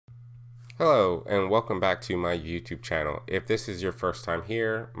Hello and welcome back to my YouTube channel. If this is your first time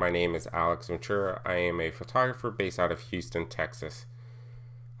here, my name is Alex Ventura. I am a photographer based out of Houston, Texas.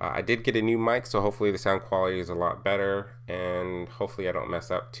 I did get a new mic, so hopefully the sound quality is a lot better and hopefully I don't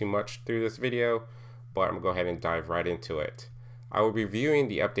mess up too much through this video, but I'm going to go ahead and dive right into it. I will be reviewing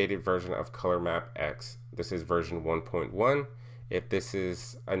the updated version of ColourmapX X. This is version 1.1. If this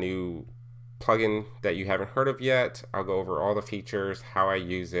is a new plugin that you haven't heard of yet, I'll go over all the features, how I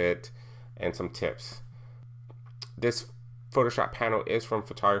use it, and some tips. This Photoshop panel is from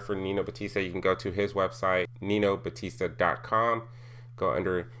photographer Nino Batista. You can go to his website, ninobatista.com, go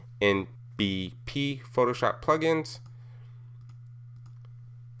under NBP Photoshop plugins,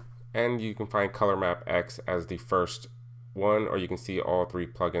 and you can find ColourmapX X as the first one, or you can see all three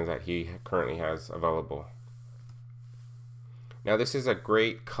plugins that he currently has available. Now this is a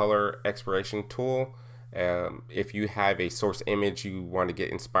great color exploration tool. If you have a source image you want to get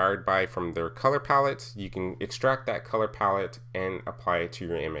inspired by from their color palette, you can extract that color palette and apply it to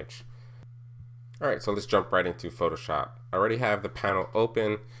your image. Alright, so let's jump right into Photoshop. I already have the panel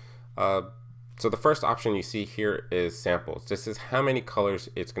open. So the first option you see here is samples. This is how many colors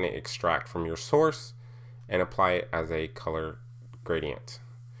it's going to extract from your source and apply it as a color gradient.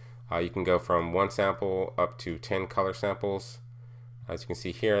 You can go from one sample up to 10 color samples. As you can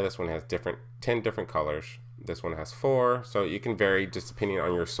see here, this one has 10 different colors. This one has 4, so you can vary just depending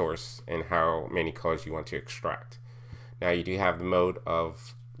on your source and how many colors you want to extract. Now you do have the mode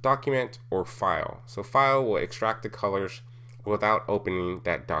of document or file. So file will extract the colors without opening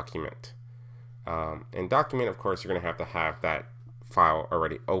that document. In document, of course, you're going to have that file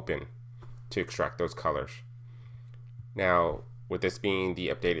already open to extract those colors. Now, with this being the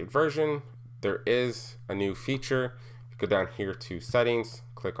updated version, there is a new feature. Go down here to settings,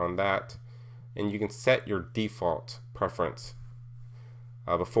 click on that, and you can set your default preference.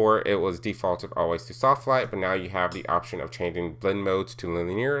 Before it was defaulted always to soft light, but now you have the option of changing blend modes to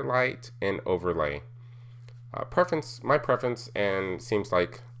linear light and overlay. My preference, and seems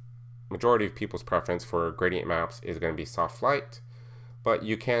like majority of people's preference for gradient maps, is going to be soft light, but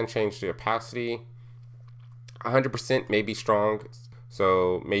you can change the opacity. 100% may be strong,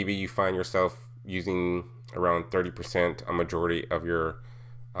 so maybe you find yourself using around 30% a majority of your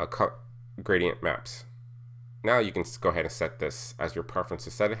gradient maps. Now you can go ahead and set this as your preference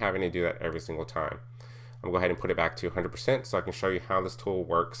instead of having to do that every single time. I'm going to go ahead and put it back to 100% so I can show you how this tool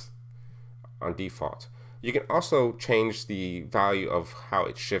works on default. You can also change the value of how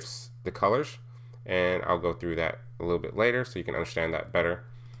it shifts the colors, and I'll go through that a little bit later so you can understand that better.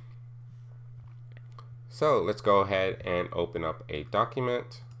 So let's go ahead and open up a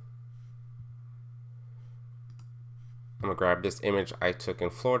document. I'm going to grab this image I took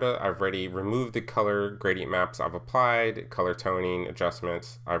in Florida. I've already removed the color gradient maps I've applied, color toning,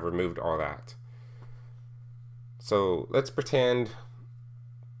 adjustments. I've removed all that. So let's pretend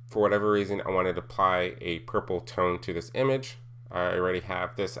for whatever reason I wanted to apply a purple tone to this image. I already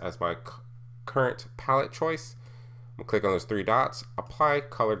have this as my current palette choice. I'm going to click on those three dots, apply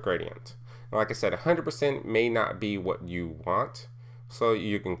color gradient. Now, like I said, 100% may not be what you want. So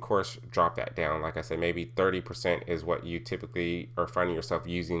you can, of course, drop that down. Like I said, maybe 30% is what you typically are finding yourself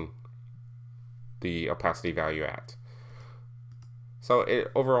using the opacity value at. So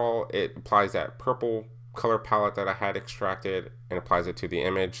overall, it applies that purple color palette that I had extracted and applies it to the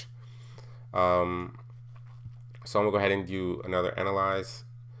image. So I'm going to go ahead and do another analyze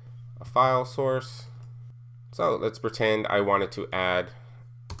a file source. So let's pretend I wanted to add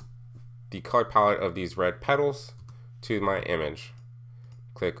the color palette of these red petals to my image.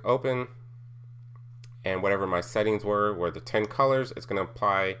 Click open, and whatever my settings were the 10 colors, it's going to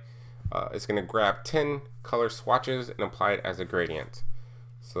apply, it's going to grab 10 color swatches and apply it as a gradient.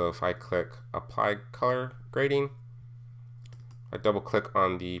 So if I click apply color grading, I double click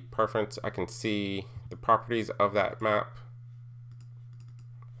on the preference, I can see the properties of that map.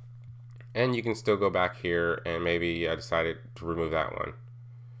 And you can still go back here and maybe I decided to remove that one.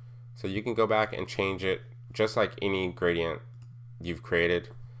 So you can go back and change it just like any gradient you've created.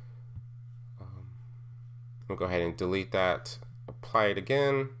 We'll go ahead and delete that, apply it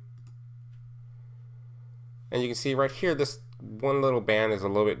again, and you can see right here this one little band is a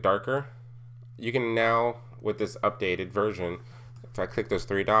little bit darker. You can now, with this updated version, if I click those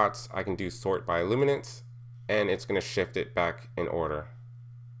three dots, I can do sort by luminance and it's going to shift it back in order.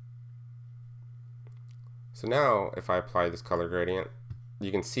 So now if I apply this color gradient,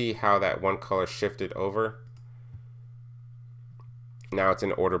 you can see how that one color shifted over. Now it's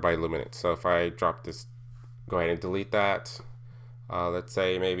in order by luminance. So if I drop this, go ahead and delete that. Let's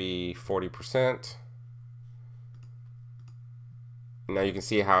say maybe 40%. Now you can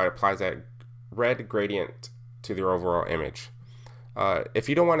see how it applies that red gradient to the overall image. If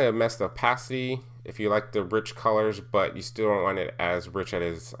you don't want to mess the opacity, if you like the rich colors but you still don't want it as rich as it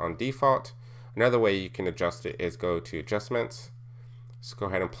is on default, another way you can adjust it is go to adjustments. Just go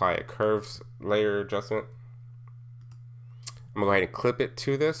ahead and apply a curves layer adjustment. I'm gonna go ahead and clip it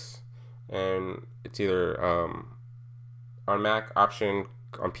to this, and it's either on Mac option,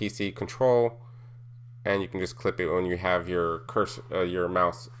 on PC control, and you can just clip it when you have your cursor, your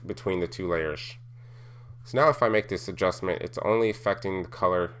mouse between the two layers. So now if I make this adjustment, it's only affecting the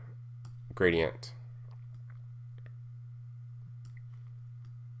color gradient.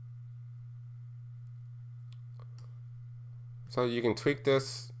 So you can tweak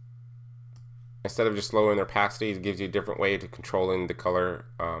this. Instead of just lowering the opacity, it gives you a different way to controlling the color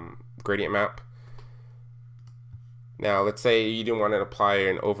gradient map. Now let's say you didn't want to apply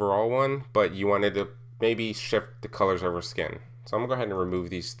an overall one, but you wanted to maybe shift the colors over skin. So I'm gonna go ahead and remove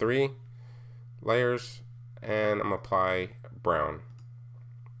these 3 layers, and I'm gonna apply brown.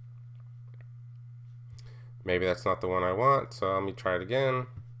 Maybe that's not the one I want, so let me try it again.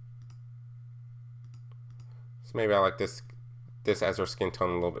 So maybe I like this as our skin tone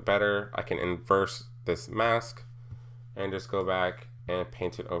a little bit better. I can inverse this mask and just go back and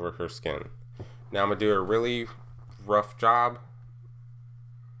paint it over her skin. Now I'm gonna do a really rough job.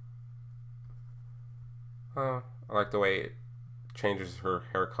 I like the way it changes her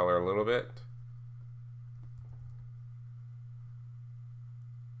hair color a little bit.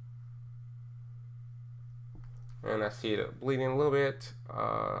 And I see it bleeding a little bit.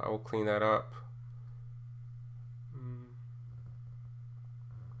 I will clean that up.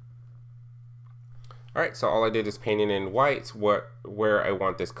 Alright, so all I did is paint it in white where I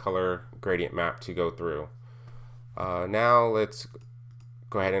want this color gradient map to go through. Now let's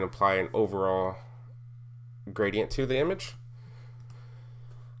go ahead and apply an overall gradient to the image.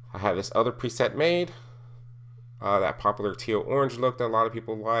 I have this other preset made, that popular teal orange look that a lot of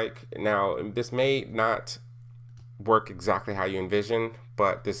people like. Now this may not work exactly how you envision,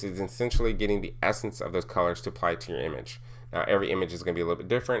 but this is essentially getting the essence of those colors to apply to your image. Now every image is going to be a little bit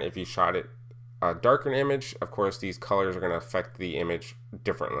different. If you shot it a darker image, of course these colors are going to affect the image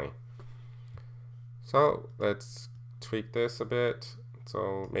differently. So let's tweak this a bit.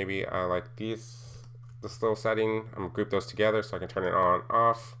 So maybe I like this little setting. I'm gonna group those together so I can turn it on,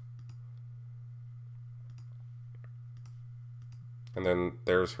 off. And then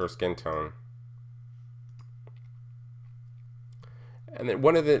there's her skin tone. And then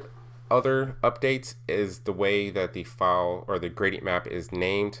one of the other updates is the way that the file or the gradient map is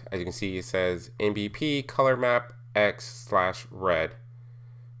named. As you can see, it says NBP Colourmap X /red.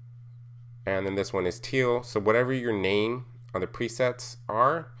 And then this one is teal. So whatever your name on the presets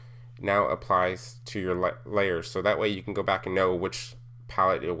are now applies to your layers. So that way you can go back and know which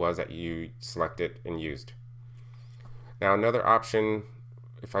palette it was that you selected and used. Now another option,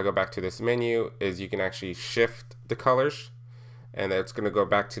 if I go back to this menu, is you can actually shift the colors. And that's going to go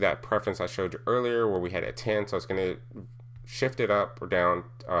back to that preference I showed you earlier where we had it at 10. So it's going to shift it up or down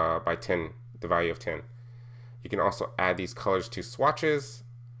by 10, the value of 10. You can also add these colors to swatches.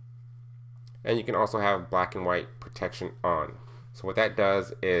 And you can also have black and white protection on. So what that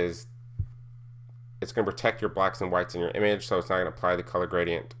does is it's going to protect your blacks and whites in your image, so it's not going to apply the color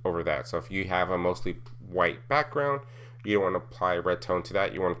gradient over that. So if you have a mostly white background, you don't want to apply a red tone to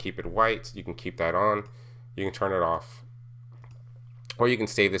that. You want to keep it white. You can keep that on. You can turn it off. Or you can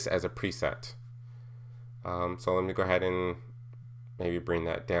save this as a preset. So let me go ahead and maybe bring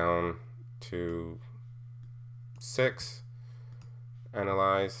that down to 6.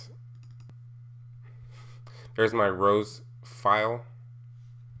 Analyze. There's my rose file.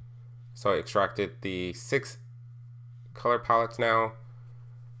 So I extracted the 6 color palettes now.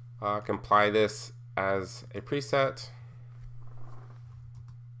 I can apply this as a preset.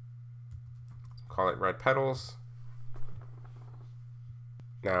 Call it red petals.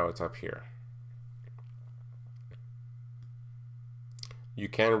 Now it's up here. You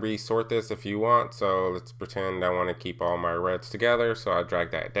can resort this if you want. So let's pretend I want to keep all my reds together. So I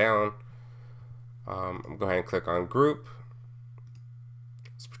drag that down. I'm go ahead and click on group.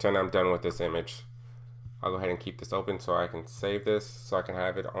 Let's pretend I'm done with this image. I'll go ahead and keep this open so I can save this, so I can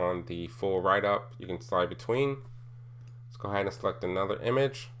have it on the full write up. You can slide between. Let's go ahead and select another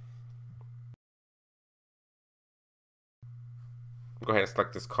image. Go ahead and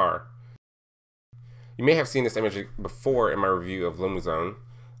select this car. You may have seen this image before in my review of Lumizone.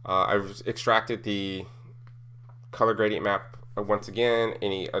 I've extracted the color gradient map once again.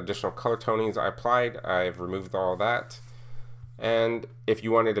 Any additional color tonings I applied, I've removed all that. And if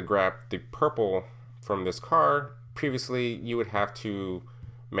you wanted to grab the purple from this car, previously you would have to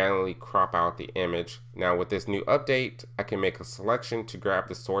manually crop out the image. Now with this new update, I can make a selection to grab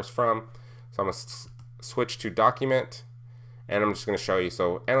the source from. So I'm going to switch to document, and I'm just going to show you.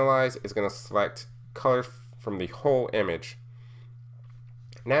 So analyze is going to select color from the whole image.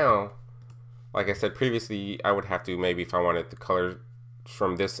 Now, like I said previously, I would have to, maybe if I wanted the color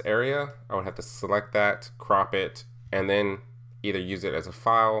from this area, I would have to select that, crop it, and then either use it as a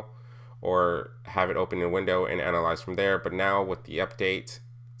file or have it open in a window and analyze from there. But now with the update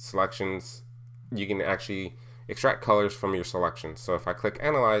selections, you can actually extract colors from your selections. So if I click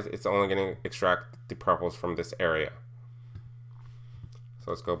analyze, it's only going to extract the purples from this area.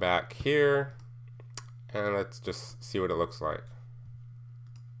 So let's go back here and let's just see what it looks like.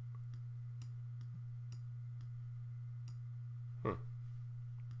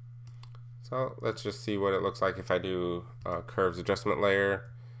 So let's just see what it looks like if I do curves adjustment layer.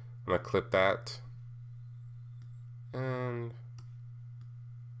 I'm going to clip that, and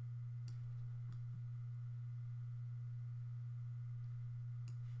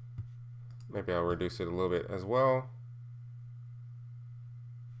maybe I'll reduce it a little bit as well.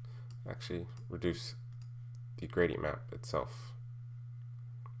 Actually, reduce the gradient map itself.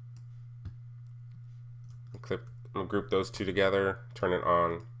 I'm going to group those two together, turn it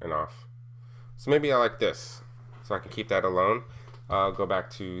on and off. So maybe I like this, so I can keep that alone. I'll go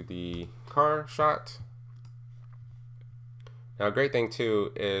back to the car shot. Now a great thing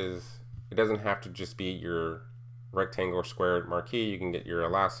too is it doesn't have to just be your rectangle or square marquee. You can get your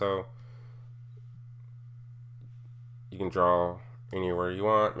lasso. You can draw anywhere you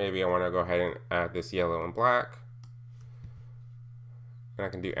want. Maybe I want to go ahead and add this yellow and black, and I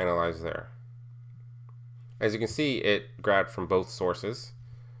can do analyze there. As you can see, it grabbed from both sources.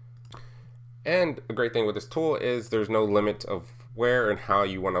 And a great thing with this tool is there's no limit of where and how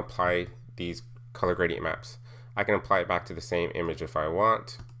you want to apply these color gradient maps. I can apply it back to the same image if I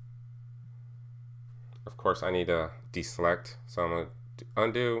want. Of course, I need to deselect, so I'm going to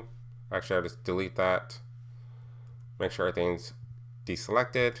undo. Actually, I'll just delete that. Make sure everything's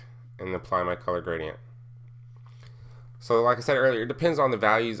deselected and apply my color gradient. So like I said earlier, it depends on the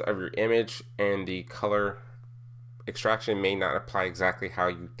values of your image, and the color extraction may not apply exactly how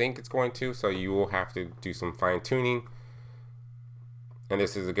you think it's going to, so you will have to do some fine tuning. And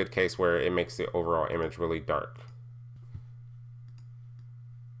this is a good case where it makes the overall image really dark.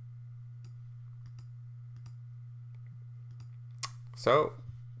 So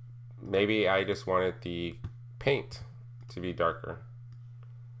maybe I just wanted the paint to be darker.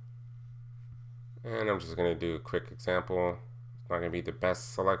 And I'm just going to do a quick example. It's not going to be the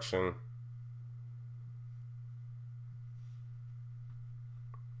best selection.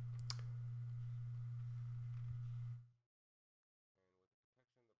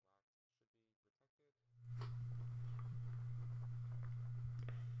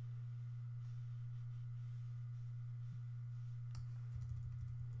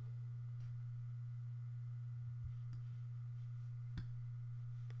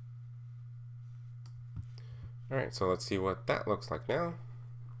 Alright, so let's see what that looks like now.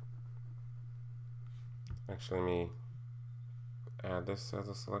 Actually, let me add this as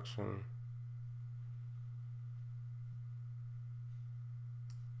a selection.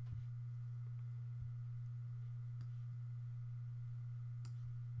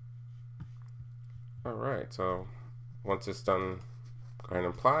 Alright, so once it's done, go ahead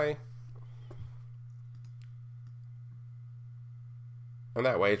and apply. And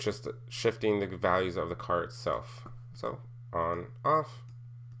that way it's just shifting the values of the car itself. So on, off.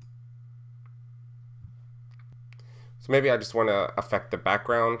 So maybe I just want to affect the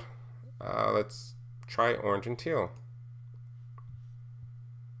background. Let's try orange and teal.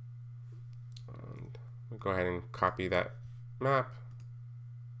 And we'll go ahead and copy that map.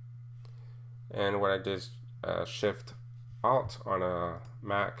 And what I did is Shift Alt on a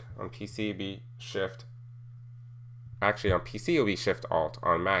Mac. On PC be Shift. Actually, on PC it'll be Shift Alt.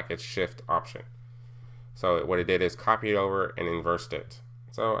 On Mac it's Shift Option. So what it did is copy it over and inversed it.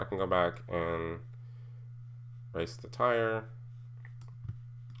 So I can go back and erase the tire,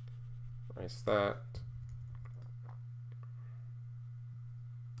 erase that,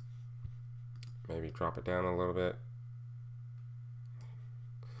 maybe drop it down a little bit.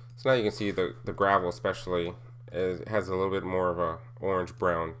 So now you can see the gravel especially has a little bit more of a orange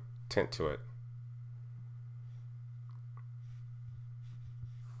brown tint to it.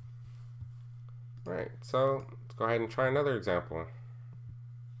 Right, so let's go ahead and try another example.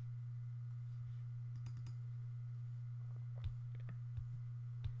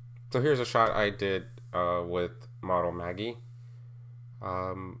 So here's a shot I did with model Maggie.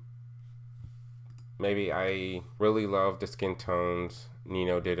 Maybe I really love the skin tones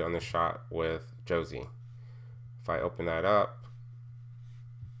Nino did on the shot with Josie. If I open that up,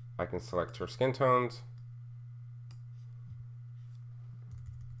 I can select her skin tones.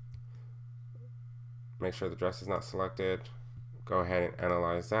 Make sure the dress is not selected. Go ahead and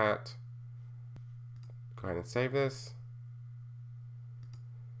analyze that. Go ahead and save this.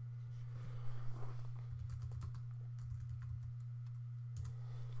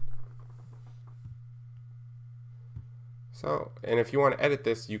 So, and if you want to edit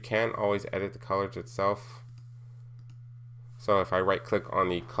this, you can always edit the colors itself. So if I right click on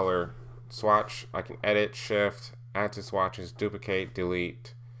the color swatch, I can edit, shift, add to swatches, duplicate,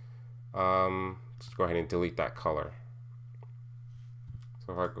 delete. Just go ahead and delete that color.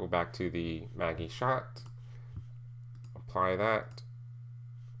 So if I go back to the Maggie shot, apply that.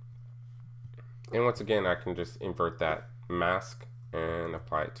 And once again, I can just invert that mask and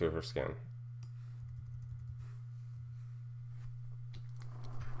apply it to her skin.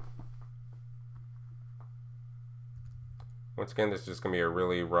 Once again, this is just going to be a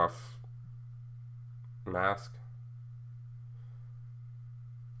really rough mask.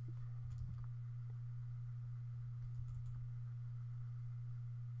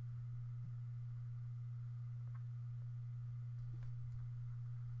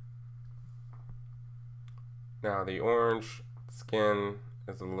 Now the orange skin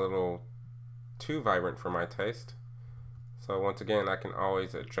is a little too vibrant for my taste. So once again, I can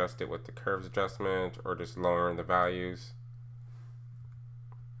always adjust it with the curves adjustment or just lowering the values.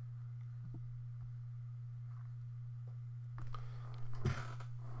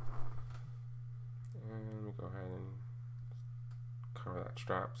 Go ahead and cover that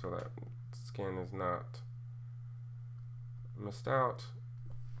strap so that skin is not missed out.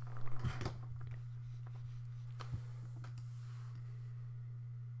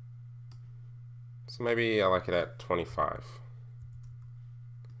 So maybe I like it at 25.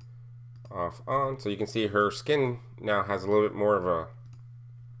 Off on, so you can see her skin now has a little bit more of a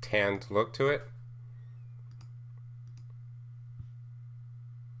tanned look to it.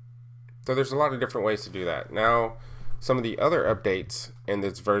 So there's a lot of different ways to do that. Now, some of the other updates in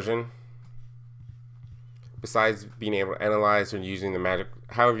this version, besides being able to analyze or using the magic,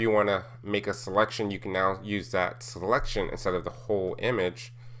 however you want to make a selection, you can now use that selection instead of the whole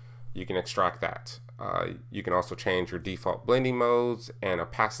image. You can extract that. You can also change your default blending modes and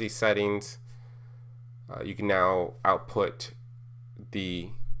opacity settings. You can now output the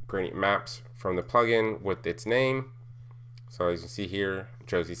gradient maps from the plugin with its name. So as you see here,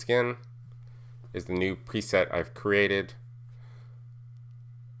 Josie Skin is the new preset I've created.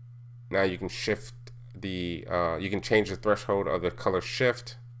 Now you can shift the, you can change the threshold of the color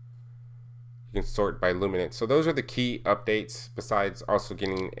shift. You can sort by luminance. So those are the key updates, besides also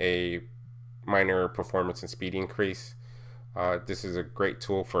getting a minor performance and speed increase. This is a great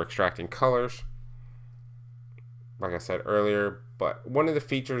tool for extracting colors, like I said earlier, but one of the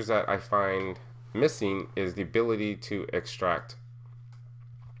features that I find missing is the ability to extract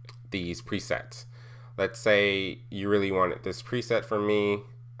these presets. Let's say you really wanted this preset from me.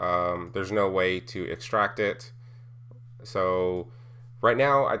 There's no way to extract it. So right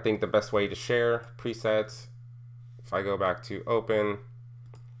now, I think the best way to share presets, if I go back to open,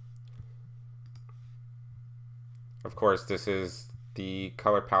 of course, this is the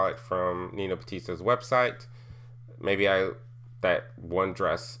color palette from Nino Batista's website. Maybe that one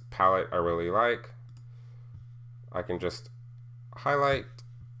dress palette I really like. I can just highlight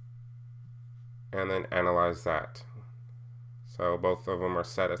and then analyze that. So both of them are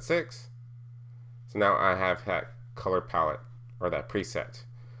set at 6. So now I have that color palette or that preset.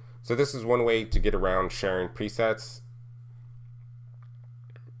 So this is one way to get around sharing presets.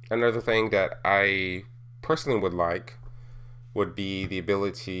 Another thing that I personally would like would be the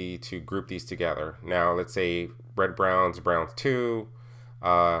ability to group these together. Now let's say red browns, browns 2,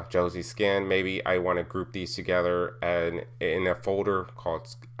 Josie Skin, maybe I want to group these together and in a folder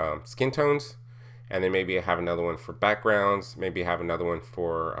called skin tones, and then maybe I have another one for backgrounds, maybe I have another one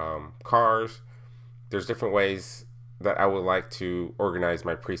for cars. There's different ways that I would like to organize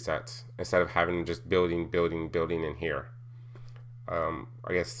my presets instead of having just building in here. I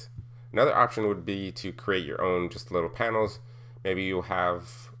guess another option would be to create your own just little panels. Maybe you'll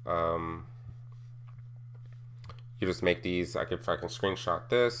have you just make these. If I can screenshot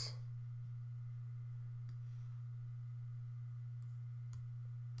this,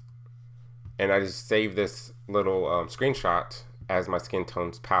 and I just save this little screenshot as my skin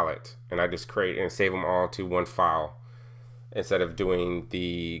tones palette, and I just create and save them all to one file instead of doing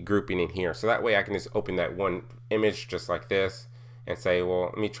the grouping in here. So that way I can just open that one image just like this and say, well,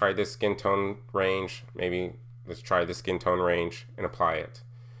 let me try this skin tone range. Maybe let's try the skin tone range and apply it.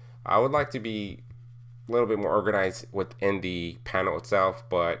 I would like to be a little bit more organized within the panel itself,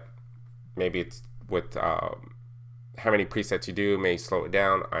 but maybe it's with how many presets you do may slow it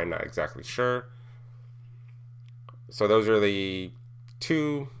down. I'm not exactly sure. So those are the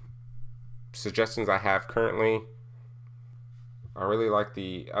two suggestions I have currently. I really like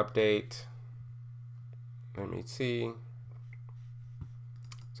the update. Let me see.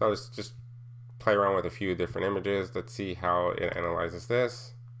 So let's just play around with a few different images. Let's see how it analyzes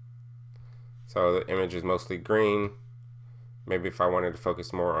this. So the image is mostly green. Maybe if I wanted to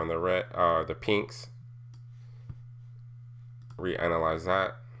focus more on the red, the pinks, reanalyze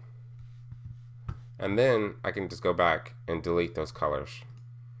that. And then I can just go back and delete those colors.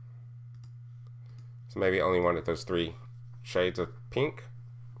 So maybe I only wanted those 3 shades of pink.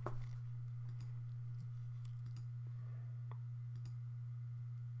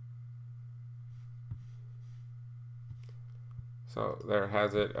 So there it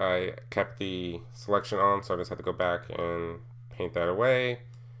has it. I kept the selection on, so I just have to go back and paint that away.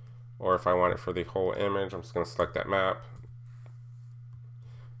 Or if I want it for the whole image, I'm just going to select that map.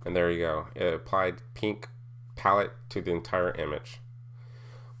 And there you go. It applied pink palette to the entire image.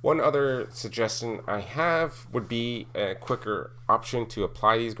 One other suggestion I have would be a quicker option to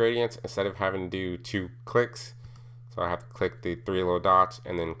apply these gradients instead of having to do 2 clicks. So I have to click the 3 little dots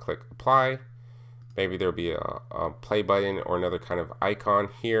and then click apply. Maybe there'll be a play button or another kind of icon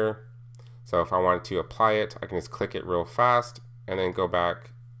here. So if I wanted to apply it, I can just click it real fast and then go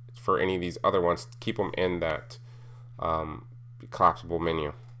back for any of these other ones to keep them in that collapsible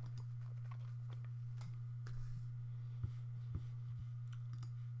menu.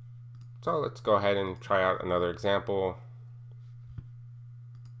 So let's go ahead and try out another example.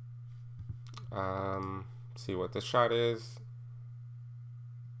 See what this shot is.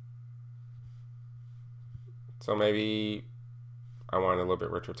 So maybe I want a little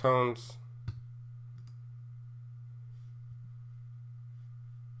bit richer tones.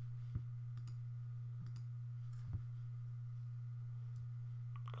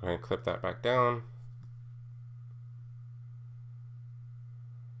 Go ahead and clip that back down.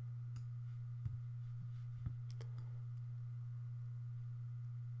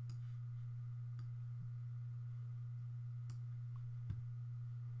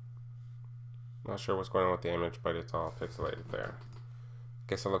 Not sure what's going on with the image, but it's all pixelated there.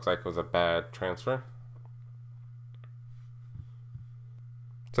 Guess it looks like it was a bad transfer.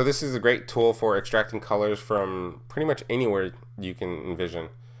 So this is a great tool for extracting colors from pretty much anywhere you can envision.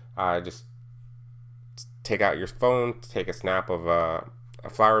 Just take out your phone, take a snap of a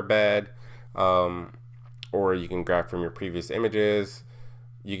flower bed, or you can grab from your previous images.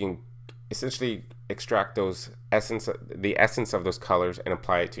 You can essentially extract the essence of those colors and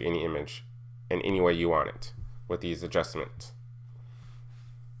apply it to any image in any way you want it with these adjustments.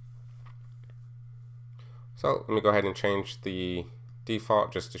 So let me go ahead and change the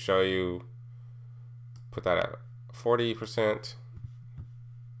default just to show you. Put that at 40%.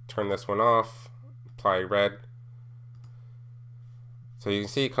 Turn this one off. Apply red. So you can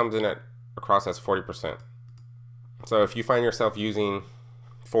see it comes in across as 40%. So if you find yourself using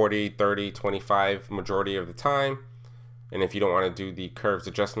 40, 30, 25 majority of the time, and if you don't want to do the curves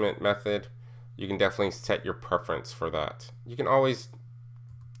adjustment method, you can definitely set your preference for that. You can always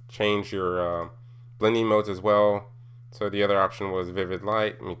change your blending modes as well. So the other option was vivid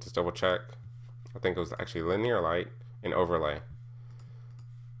light. Let me just double check. I think it was actually linear light and overlay.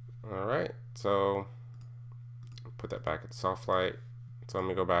 Alright, so put that back at soft light. So let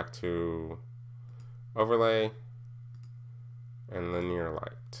me go back to overlay and linear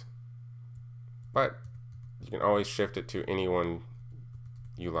light. But you can always shift it to any one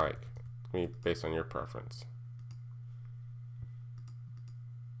you like, based on your preference.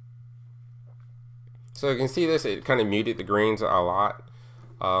 So you can see this, it kind of muted the greens a lot,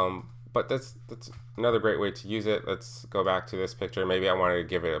 but that's another great way to use it. Let's go back to this picture. Maybe I wanted to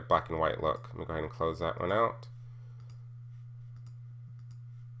give it a black and white look. Let me go ahead and close that one out.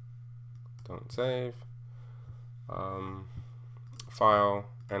 Don't save. File,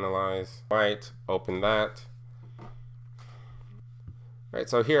 analyze, white, open that. Right,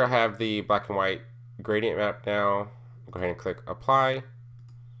 so here I have the black and white gradient map now. Go ahead and click apply.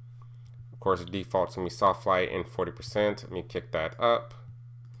 Of course, the default's gonna be soft light and 40%. Let me kick that up.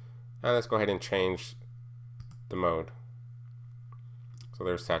 And let's go ahead and change the mode. So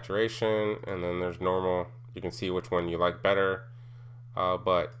there's saturation and then there's normal. You can see which one you like better,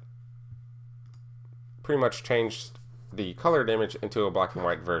 but pretty much changed the colored image into a black and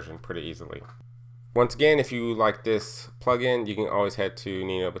white version pretty easily. Once again, if you like this plugin, you can always head to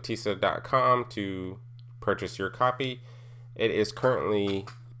ninobatista.com to purchase your copy. It is currently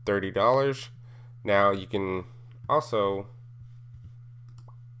 $30. Now you can also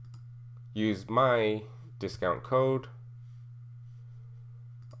use my discount code.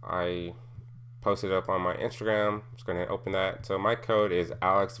 I posted up on my Instagram. I'm just going to open that. So my code is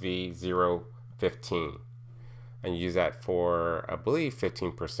AlexV015, and use that for, I believe,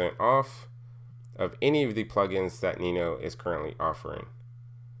 15% off of any of the plugins that Nino is currently offering.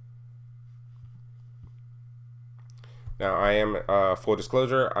 Now, I am, full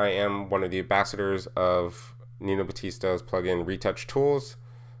disclosure, I am one of the ambassadors of Nino Batista's plugin Retouch Tools,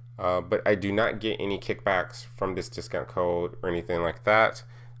 but I do not get any kickbacks from this discount code or anything like that.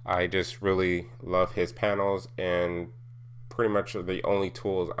 I just really love his panels and pretty much the only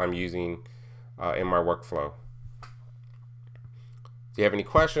tools I'm using in my workflow. If you have any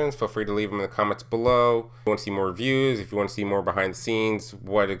questions, feel free to leave them in the comments below. If you want to see more reviews, if you want to see more behind the scenes,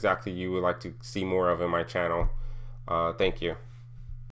 what exactly you would like to see more of in my channel. Thank you.